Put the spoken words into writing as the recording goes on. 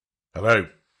Hello,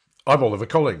 I'm Oliver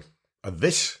Colling, and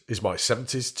this is my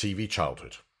 70s TV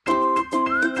childhood.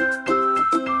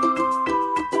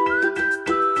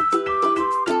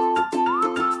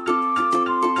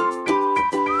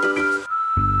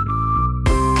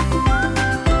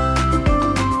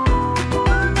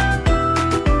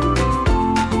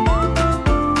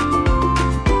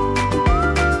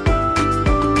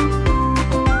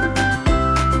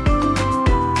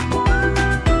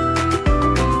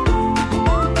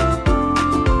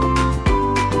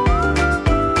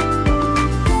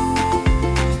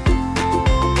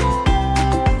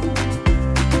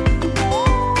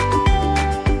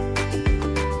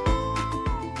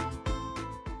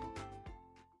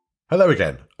 Hello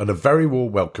again, and a very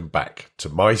warm welcome back to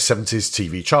my 70s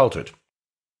TV childhood.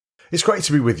 It's great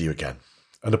to be with you again,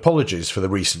 and apologies for the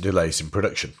recent delays in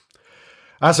production.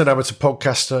 As an amateur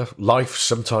podcaster, life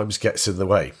sometimes gets in the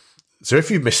way. So if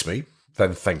you miss me,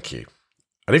 then thank you.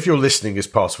 And if you're listening as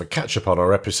part of a catch-up on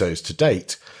our episodes to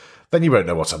date, then you won't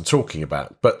know what I'm talking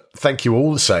about, but thank you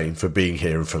all the same for being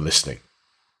here and for listening.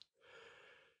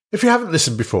 If you haven't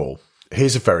listened before,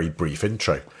 here's a very brief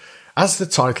intro. As the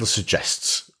title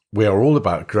suggests, we are all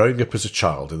about growing up as a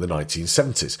child in the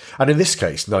 1970s, and in this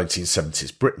case,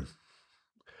 1970s Britain.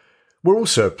 We're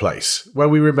also a place where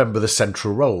we remember the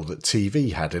central role that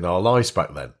TV had in our lives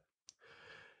back then.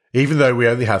 Even though we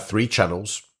only had 3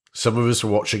 channels, some of us were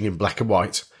watching in black and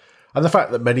white, and the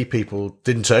fact that many people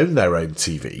didn't own their own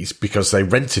TVs because they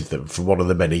rented them from one of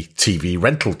the many TV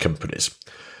rental companies,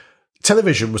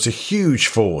 television was a huge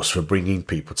force for bringing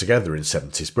people together in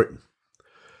 70s Britain.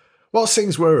 Whilst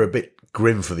things were a bit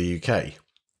grim for the UK,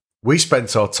 we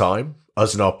spent our time,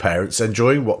 us and our parents,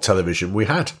 enjoying what television we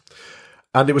had.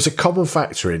 And it was a common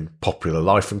factor in popular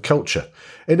life and culture,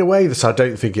 in a way that I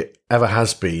don't think it ever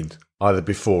has been, either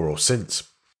before or since.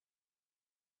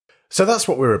 So that's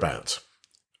what we're about.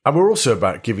 And we're also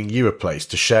about giving you a place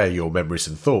to share your memories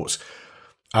and thoughts.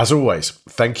 As always,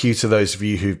 thank you to those of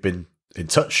you who've been in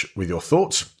touch with your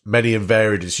thoughts, many and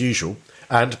varied as usual,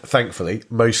 and thankfully,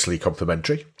 mostly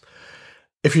complimentary.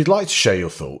 If you'd like to share your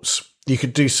thoughts, you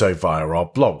can do so via our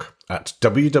blog at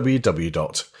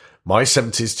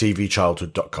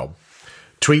www.my70stvchildhood.com,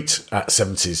 tweet at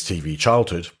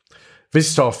 70stvchildhood,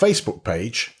 visit our Facebook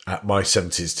page at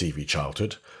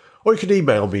my70stvchildhood, or you can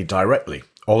email me directly,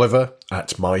 Oliver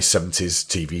at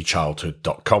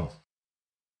my70stvchildhood.com.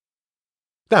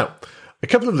 Now, a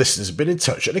couple of listeners have been in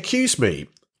touch and accused me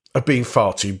of being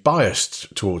far too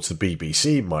biased towards the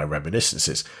BBC in my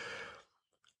reminiscences.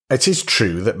 It is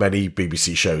true that many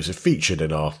BBC shows have featured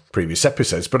in our previous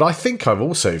episodes, but I think I've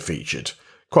also featured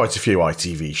quite a few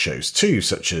ITV shows too,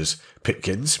 such as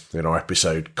Pipkins in our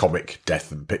episode Comic, Death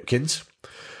and Pipkins,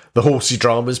 the horsey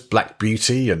dramas Black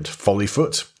Beauty and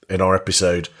Follyfoot in our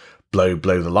episode Blow,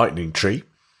 Blow the Lightning Tree,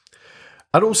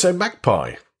 and also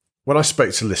Magpie when I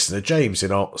spoke to listener James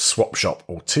in our Swap Shop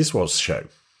or Tiswas show.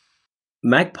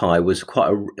 Magpie was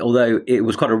although it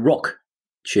was quite a rock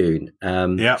tune.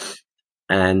 Yeah.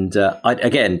 And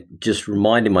again, just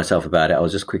reminding myself about it, I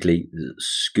was just quickly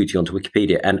scooting onto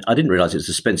Wikipedia, and I didn't realise it was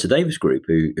the Spencer Davis group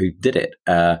who did it.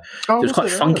 It was quite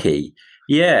funky.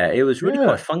 Yeah, it was really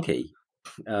quite funky.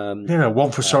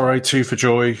 1 for sorrow, 2 for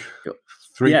joy,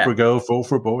 3 for a girl, 4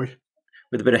 for a boy.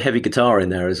 With a bit of heavy guitar in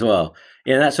there as well.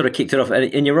 Yeah, that sort of kicked it off.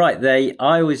 And you're right,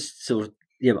 I always sort of,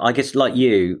 I guess like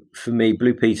you, for me,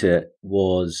 Blue Peter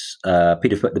was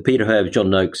the Peter Herbs, John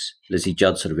Noakes, Lizzie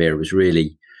Judd sort of era was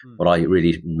really what I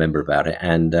really remember about it,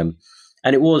 and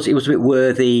it was a bit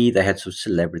worthy. They had some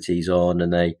celebrities on,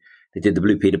 and they did the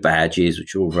Blue Peter badges,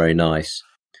 which were all very nice.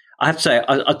 I have to say,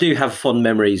 I do have fond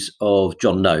memories of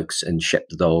John Noakes and Shep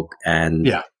the dog,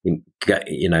 and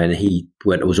and he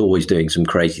was always doing some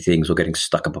crazy things, or getting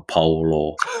stuck up a pole,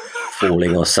 or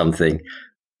falling, or something.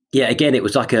 Yeah, again, it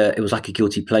was like a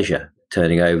guilty pleasure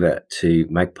turning over to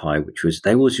Magpie, which was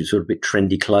they always sort of a bit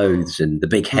trendy clothes and the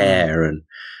big hair and.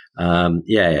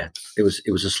 It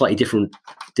was a slightly different,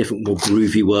 more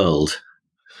groovy world.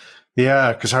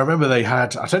 Yeah, because I remember they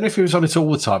had, I don't know if he was on it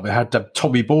all the time, they had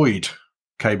Tommy Boyd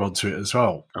came onto it as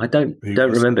well. I don't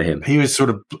remember him. He was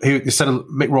instead of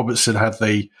Mick Robertson had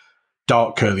the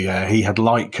dark curly hair, he had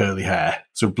light curly hair,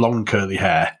 sort of blonde curly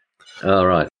hair. Oh,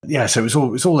 right. Yeah, so it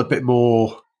was all a bit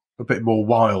more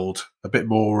wild, a bit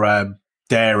more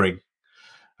daring.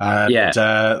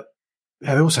 And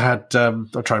they also had,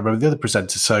 I'm trying to remember the other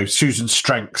presenters. So Susan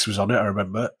Stranks was on it, I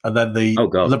remember. And then the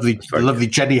lovely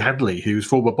Jenny Hadley, who was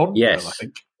former Bond girl, I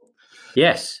think.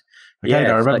 Yes. Again,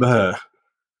 I remember her.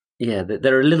 Yeah,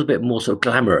 they're a little bit more sort of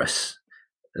glamorous.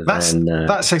 That's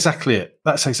exactly it.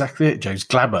 That's exactly it, James.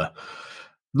 Glamour.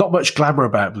 Not much glamour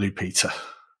about Blue Peter.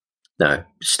 No,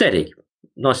 steady.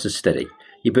 nice and steady.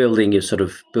 You're building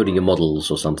your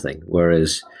models or something,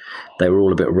 whereas they were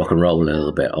all a bit rock and roll a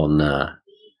little bit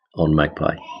on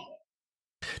Magpie.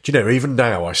 Do you know, even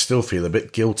now I still feel a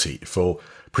bit guilty for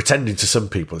pretending to some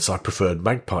people as I preferred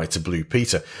Magpie to Blue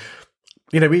Peter.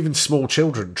 You know, even small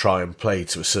children try and play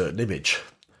to a certain image.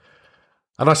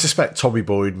 And I suspect Tommy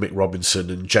Boyd, Mick Robinson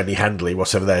and Jenny Handley,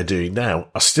 whatever they're doing now,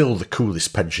 are still the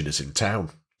coolest pensioners in town.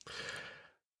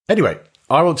 Anyway,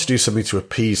 I want to do something to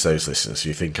appease those listeners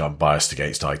who think I'm biased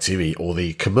against ITV, or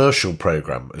the commercial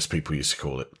programme, as people used to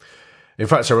call it. In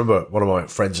fact, I remember one of my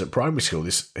friends at primary school,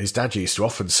 his dad used to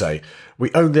often say, we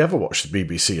only ever watch the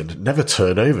BBC and never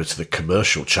turn over to the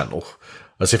commercial channel,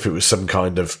 as if it was some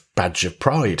kind of badge of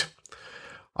pride.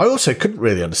 I also couldn't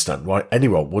really understand why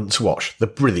anyone wouldn't watch the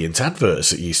brilliant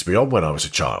adverts that used to be on when I was a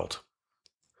child.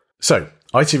 So,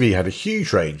 ITV had a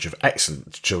huge range of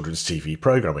excellent children's TV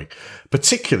programming,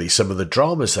 particularly some of the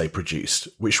dramas they produced,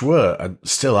 which were, and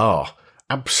still are,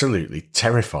 absolutely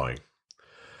terrifying.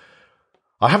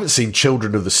 I haven't seen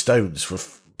Children of the Stones for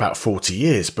about 40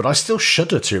 years, but I still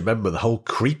shudder to remember the whole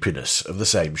creepiness of the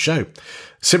same show.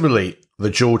 Similarly, The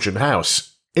Georgian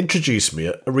House introduced me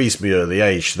at a reasonably early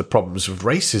age to the problems of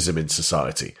racism in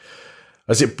society,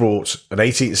 as it brought an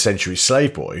 18th century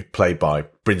slave boy, played by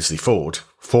Brinsley Ford,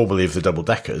 formerly of the Double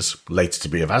Deckers, later to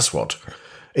be of Aswad,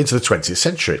 into the 20th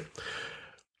century.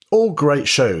 All great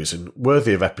shows and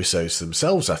worthy of episodes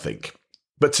themselves, I think.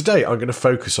 But today I'm going to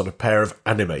focus on a pair of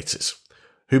animators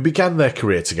who began their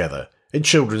career together in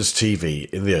children's TV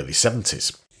in the early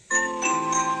 70s.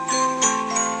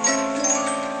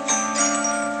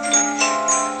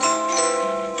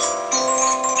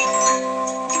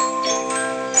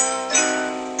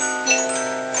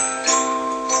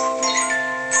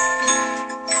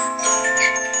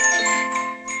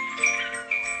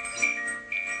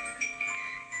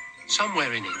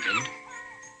 Somewhere in England,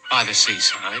 by the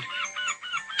seaside,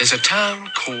 there's a town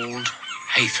called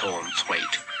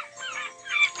Haythornthwaite.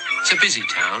 It's a busy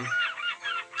town,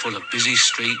 full of busy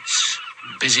streets,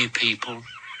 busy people,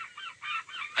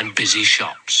 and busy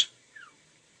shops.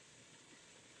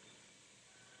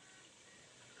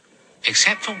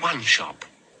 Except for one shop,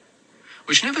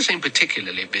 which never seemed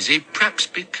particularly busy, perhaps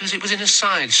because it was in a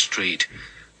side street,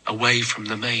 away from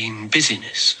the main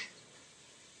busyness.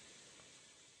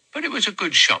 But it was a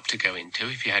good shop to go into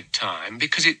if you had time,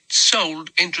 because it sold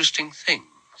interesting things.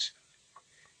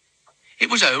 It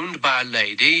was owned by a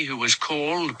lady who was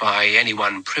called, by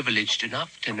anyone privileged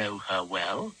enough to know her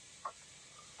well,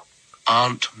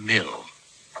 Aunt Mill.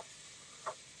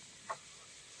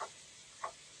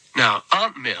 Now,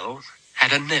 Aunt Mill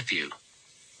had a nephew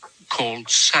called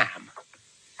Sam.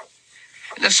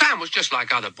 Now, Sam was just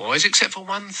like other boys, except for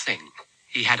one thing.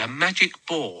 He had a magic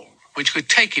ball, which could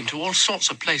take him to all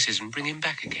sorts of places and bring him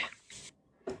back again.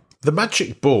 The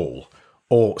Magic Ball,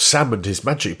 or Sam and His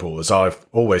Magic Ball, as I've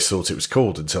always thought it was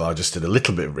called until I just did a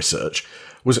little bit of research,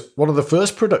 was one of the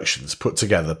first productions put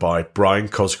together by Brian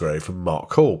Cosgrove and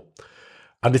Mark Hall,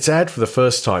 and it aired for the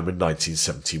first time in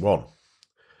 1971.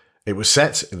 It was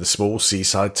set in the small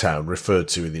seaside town referred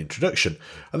to in the introduction,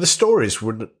 and the stories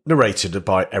were narrated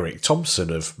by Eric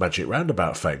Thompson of Magic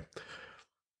Roundabout fame.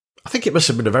 I think it must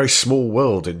have been a very small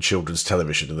world in children's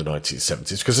television in the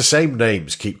 1970s, because the same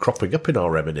names keep cropping up in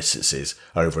our reminiscences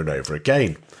over and over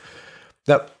again.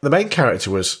 Now, the main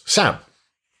character was Sam,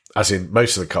 as in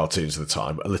most of the cartoons of the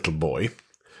time, a little boy,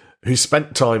 who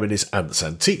spent time in his aunt's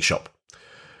antique shop,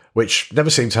 which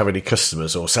never seemed to have any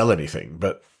customers or sell anything,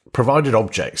 but provided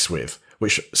objects with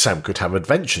which Sam could have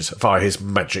adventures via his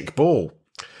magic ball.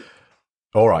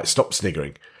 Alright, stop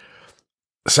sniggering.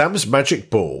 Sam's magic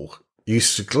ball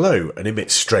used to glow and emit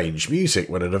strange music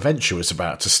when an adventure was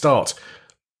about to start.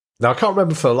 Now, I can't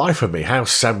remember for the life of me how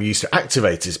Sam used to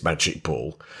activate his magic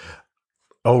ball.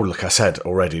 Oh, look, I said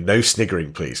already, no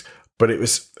sniggering, please. But it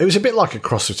was a bit like a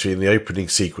cross between the opening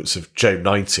sequence of Joe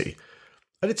 90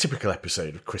 and a typical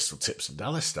episode of Crystal Tips and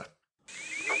Alistair.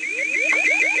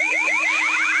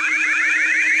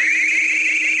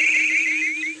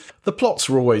 The plots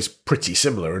were always pretty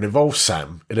similar and involved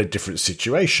Sam in a different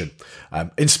situation,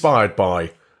 inspired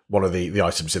by one of the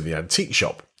items in the antique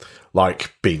shop,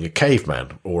 like being a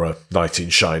caveman or a knight in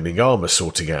shining armour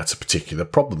sorting out a particular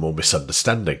problem or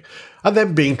misunderstanding, and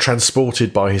then being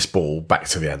transported by his ball back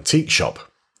to the antique shop.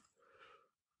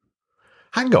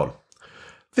 Hang on,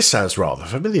 this sounds rather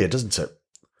familiar, doesn't it?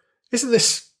 Isn't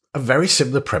this a very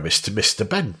similar premise to Mr.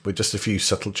 Ben, with just a few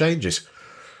subtle changes?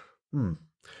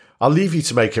 I'll leave you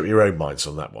to make up your own minds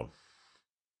on that one.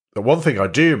 The one thing I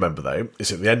do remember, though,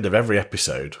 is at the end of every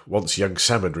episode, once young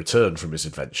Sam had returned from his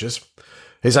adventures,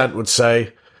 his aunt would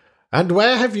say, "And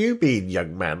where have you been,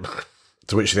 young man?"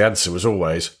 to which the answer was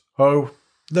always, "Oh,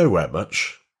 nowhere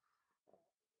much."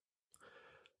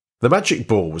 The Magic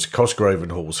Ball was Cosgrove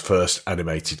and Hall's first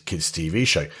animated kids' TV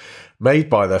show, made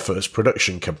by their first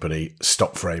production company,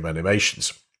 Stop Frame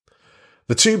Animations.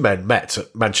 The two men met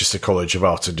at Manchester College of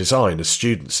Art and Design as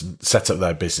students and set up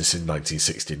their business in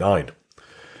 1969.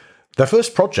 Their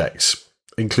first projects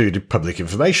included public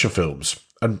information films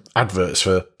and adverts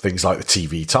for things like the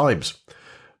TV Times.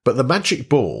 But The Magic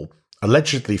Ball,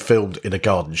 allegedly filmed in a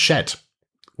garden shed,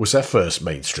 was their first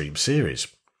mainstream series.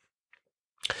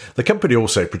 The company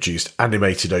also produced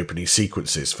animated opening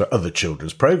sequences for other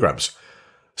children's programmes,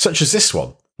 such as this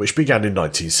one, which began in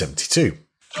 1972.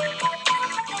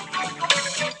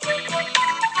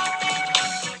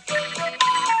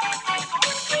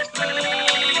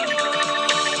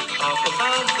 Up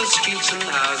above the streets and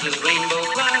houses, rainbow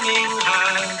climbing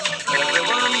high,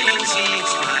 everyone can see it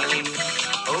smiling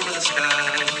over the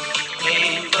sky.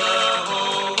 Paint the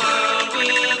whole world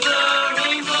with a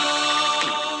rainbow.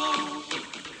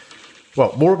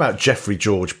 Well, more about Geoffrey,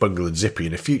 George, Bungle and Zippy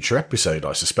in a future episode,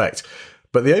 I suspect.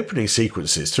 But the opening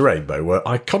sequences to Rainbow were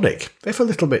iconic, if a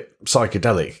little bit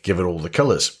psychedelic, given all the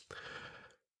colours.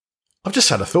 I've just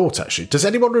had a thought, actually. Does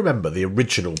anyone remember the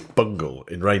original Bungle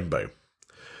in Rainbow?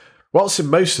 Whilst in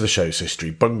most of the show's history,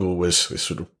 Bungle was this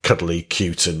sort of cuddly,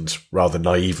 cute and rather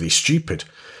naively stupid,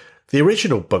 the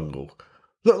original Bungle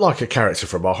looked like a character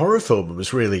from a horror film and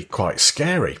was really quite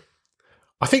scary.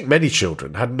 I think many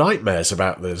children had nightmares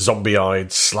about the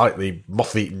zombie-eyed, slightly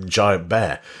moth-eaten giant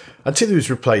bear until he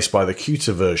was replaced by the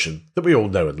cuter version that we all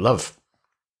know and love.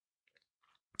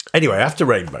 Anyway, after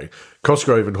Rainbow,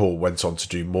 Cosgrove and Hall went on to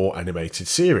do more animated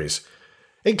series,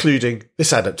 including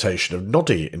this adaptation of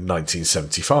Noddy in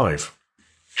 1975.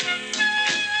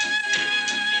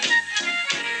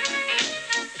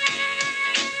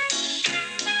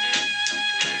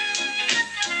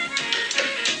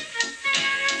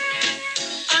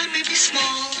 I may be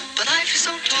small, but I feel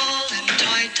so tall in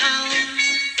Toy Town.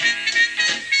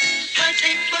 I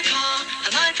take my car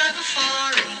and I drive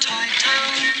afar in Toy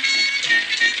Town.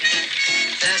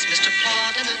 There's Mr.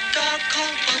 Plod and a dog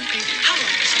called Bumpy. Hello,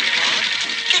 Mr. Plod.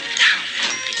 Get down,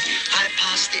 Bumpy. I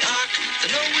pass the ark, the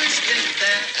Noah's live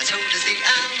there, and so does the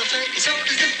elephant, and so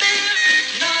does the bear.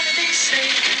 Now that they say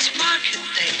it's market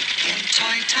day in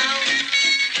Toy Town.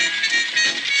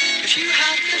 If you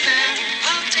have the fare,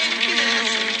 I'll take you there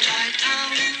from Toy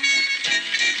Town.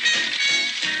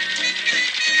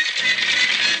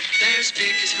 There's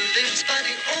Biggers who lives by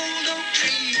the old oak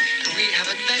tree, and we have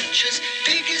adventures,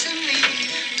 Biggers and me.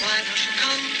 Why don't you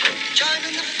come, join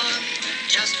in the fun,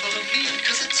 just follow me,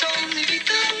 'cause it's only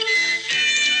begun.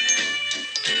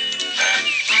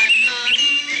 I'm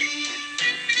Noddy.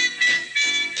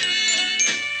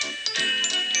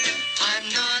 I'm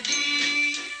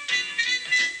Noddy.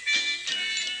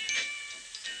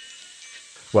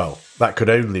 Well, that could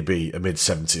only be a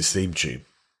mid-70s theme tune.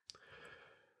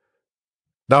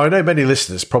 Now, I know many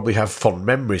listeners probably have fond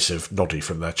memories of Noddy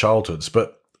from their childhoods,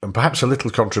 but, and perhaps a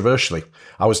little controversially,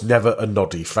 I was never a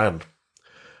Noddy fan.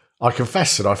 I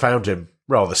confess that I found him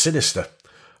rather sinister,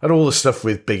 and all the stuff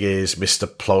with Big Ears, Mr.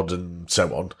 Plod and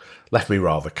so on left me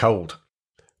rather cold.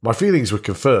 My feelings were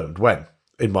confirmed when,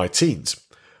 in my teens,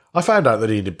 I found out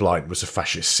that Enid Blyton was a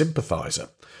fascist sympathiser.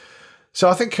 So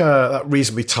I think that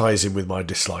reasonably ties in with my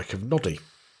dislike of Noddy.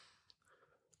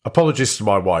 Apologies to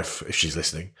my wife, if she's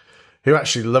listening, who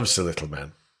actually loves the little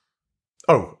man.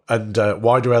 Oh, and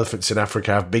why do elephants in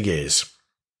Africa have big ears?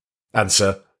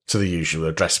 Answer to the usual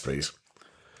address, please.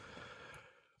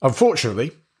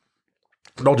 Unfortunately,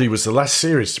 Noddy was the last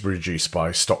series to be produced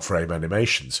by Stop Frame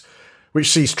Animations, which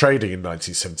ceased trading in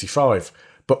 1975,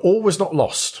 but all was not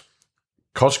lost.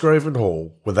 Cosgrove and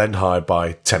Hall were then hired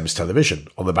by Thames Television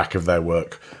on the back of their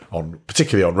work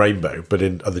particularly on Rainbow, but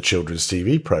in other children's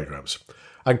TV programmes,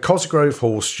 and Cosgrove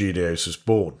Hall Studios was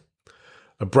born,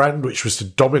 a brand which was to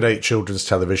dominate children's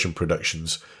television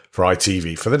productions for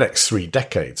ITV for the next 3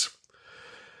 decades.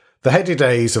 The heady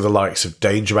days of the likes of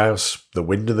Danger Mouse, The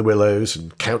Wind in the Willows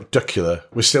and Count Duckula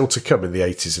were still to come in the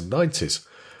 80s and 90s,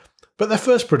 but their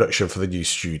first production for the new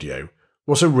studio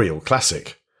was a real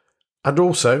classic, and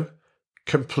also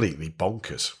completely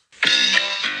bonkers.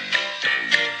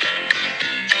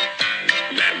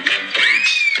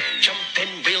 Jump in,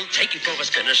 we'll take you for a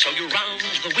spin and show you round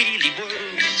the wheelie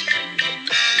world.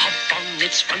 Hop on,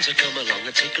 it's fun, so come along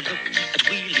and take a look at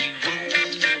Wheelie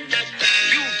World.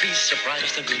 You'll be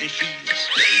surprised how good it feels.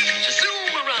 Just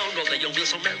zoom around all day, you'll feel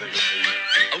so merrily.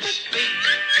 Oh, whoopee.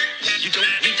 You don't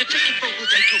need a ticket, but we'll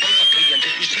take you on for free. And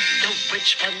if you see no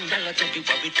bridge fun, now don't be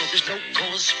worried, for there's no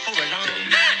cause for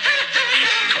alarm.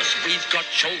 'cause we've got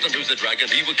Chilton, who's the dragon.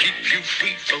 He will keep you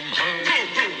free from harm.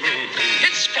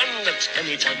 It's fun at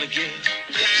any time of year.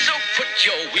 So put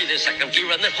your wheel in second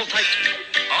gear and then hold tight.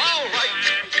 All right,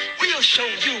 we'll show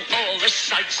you all the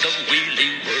sights of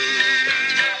Wheelie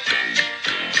World.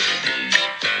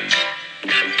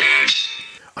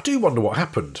 I do wonder what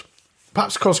happened.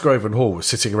 Perhaps Cosgrove and Hall were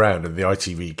sitting around in the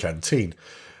ITV canteen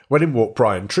when in walked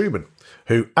Brian Truman,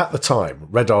 who at the time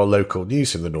read our local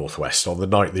news in the Northwest on the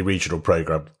nightly regional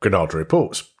programme Granada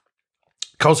Reports.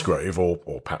 Cosgrove,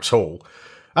 or perhaps Hall,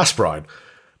 asked Brian,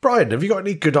 have you got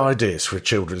any good ideas for a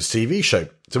children's TV show?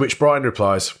 To which Brian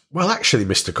replies, well, actually,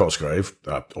 Mr. Cosgrove,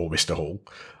 or Mr. Hall,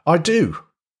 I do.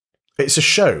 It's a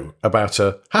show about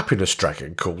a happiness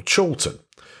dragon called Chilton,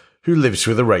 who lives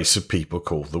with a race of people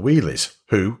called the Wheelies,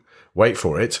 who, wait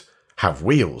for it, have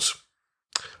wheels.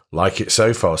 Like it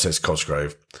so far, says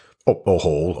Cosgrove, or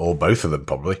Hall, or both of them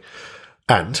probably.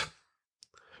 And,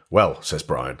 well, says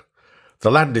Brian,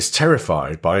 the land is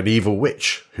terrified by an evil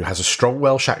witch who has a strong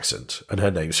Welsh accent, and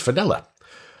her name's Fenella.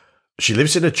 She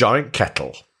lives in a giant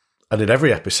kettle, and in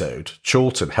every episode,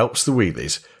 Chilton helps the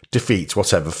Wheelies defeat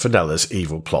whatever Fenella's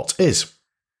evil plot is.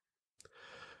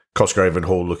 Cosgrove and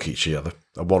Hall look at each other,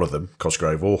 and one of them,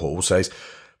 Cosgrove or Hall, says,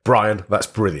 Brian, that's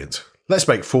brilliant. Let's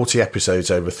make 40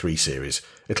 episodes over 3 series.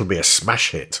 It'll be a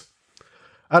smash hit.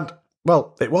 And,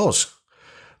 well, it was.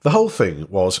 The whole thing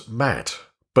was mad,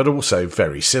 but also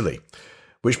very silly,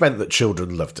 which meant that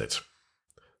children loved it.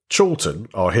 Chilton,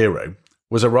 our hero,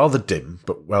 was a rather dim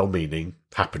but well-meaning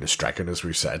happiness dragon, as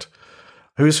we've said,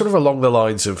 who is sort of along the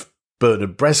lines of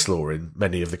Bernard Bresslaw in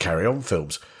many of the Carry On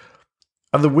films.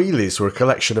 And the Wheelies were a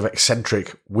collection of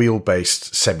eccentric,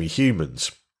 wheel-based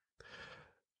semi-humans.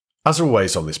 As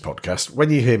always on this podcast,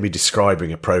 when you hear me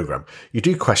describing a programme, you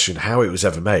do question how it was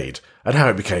ever made and how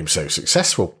it became so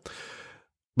successful.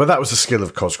 But that was the skill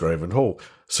of Cosgrove and Hall,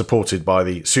 supported by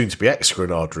the soon-to-be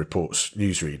ex-Granada Reports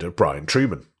newsreader Brian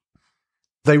Truman.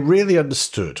 They really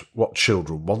understood what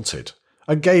children wanted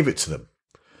and gave it to them,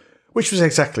 which was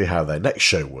exactly how their next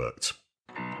show worked.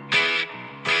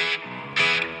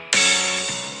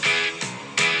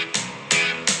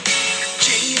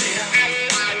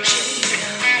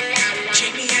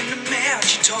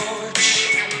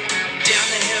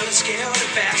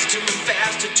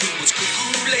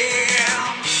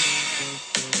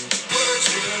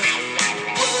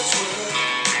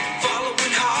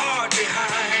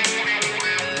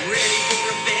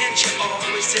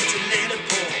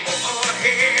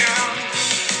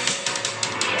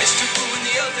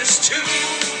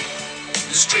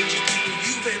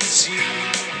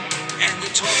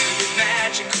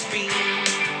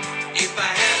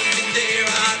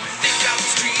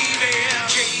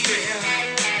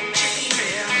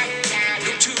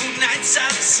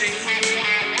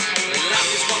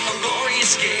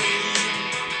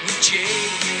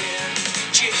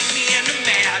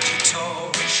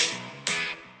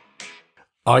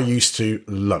 I used to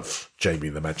love Jamie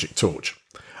and the Magic Torch,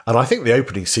 and I think the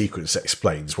opening sequence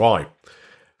explains why.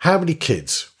 How many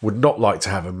kids would not like to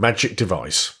have a magic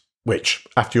device which,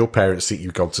 after your parents think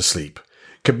you've gone to sleep,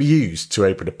 can be used to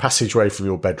open a passageway from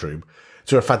your bedroom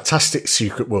to a fantastic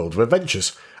secret world of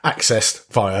adventures, accessed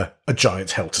via a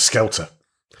giant helter-skelter?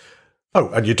 Oh,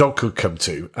 and your dog could come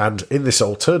too, and in this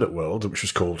alternate world, which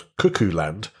was called Cuckoo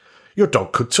Land, your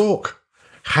dog could talk.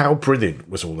 How brilliant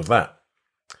was all of that?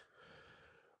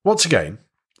 Once again,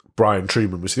 Brian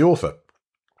Truman was the author,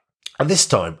 and this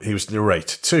time he was the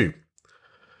narrator too.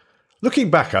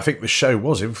 Looking back, I think the show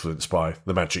was influenced by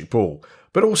The Magic Ball,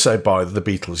 but also by the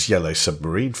Beatles' Yellow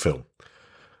Submarine film.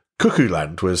 Cuckoo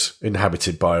Land was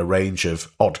inhabited by a range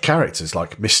of odd characters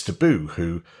like Mr. Boo,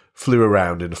 who flew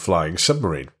around in a flying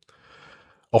submarine,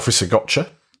 Officer Gotcha,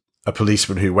 a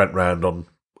policeman who went round on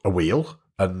a wheel,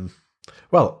 and,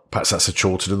 well, perhaps that's a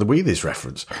Chilton and the Wheelies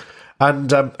reference,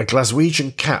 and a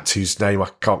Glaswegian cat whose name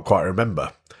I can't quite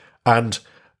remember, and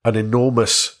an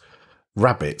enormous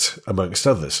rabbit, amongst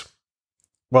others.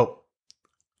 Well,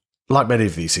 like many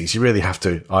of these things, you really have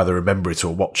to either remember it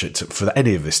or watch it for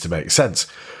any of this to make sense.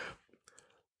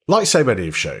 Like so many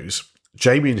of shows,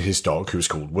 Jamie and his dog, who was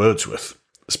called Wordsworth,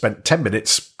 spent 10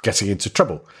 minutes getting into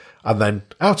trouble, and then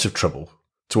out of trouble,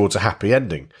 towards a happy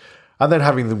ending, and then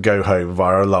having them go home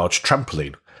via a large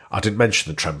trampoline. I didn't mention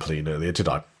the trampoline earlier, did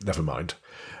I? Never mind.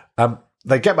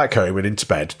 They get back home and into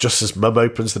bed just as Mum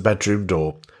opens the bedroom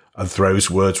door and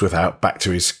throws Wordsworth out back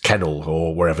to his kennel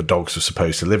or wherever dogs were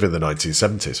supposed to live in the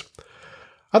 1970s.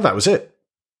 And that was it.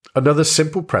 Another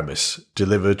simple premise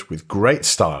delivered with great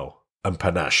style and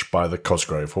panache by the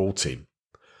Cosgrove Hall team.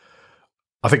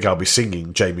 I think I'll be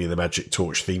singing Jamie and the Magic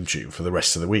Torch theme tune for the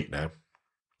rest of the week now.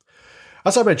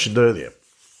 As I mentioned earlier,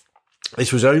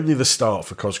 This was only the start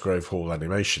for Cosgrove Hall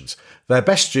Animations. Their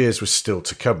best years were still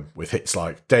to come, with hits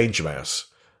like Danger Mouse,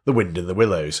 The Wind in the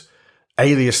Willows,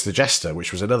 Alias the Jester,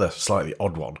 which was another slightly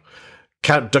odd one,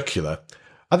 Count Duckula,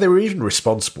 and they were even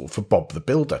responsible for Bob the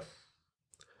Builder.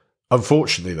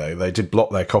 Unfortunately, though, they did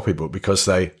block their copybook because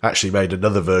they actually made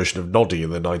another version of Noddy in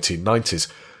the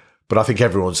 1990s, but I think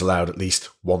everyone's allowed at least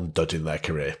one dud in their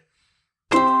career.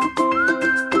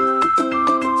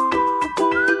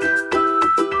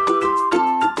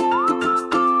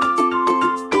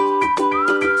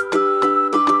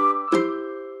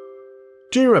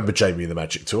 Do you remember Jamie and the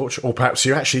Magic Torch? Or perhaps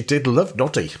you actually did love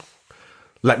Noddy?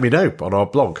 Let me know on our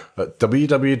blog at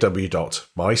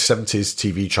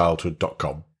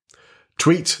www.my70stvchildhood.com.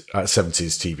 Tweet at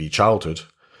 70s TV Childhood.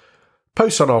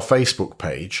 Post on our Facebook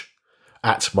page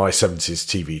at My 70s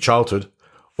TV Childhood.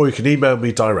 Or you can email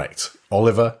me direct,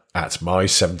 Oliver at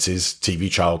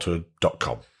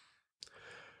my70stvchildhood.com.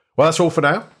 Well, that's all for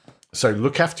now. So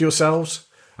look after yourselves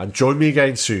and join me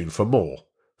again soon for more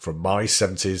from My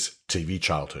 70s TV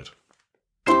Childhood.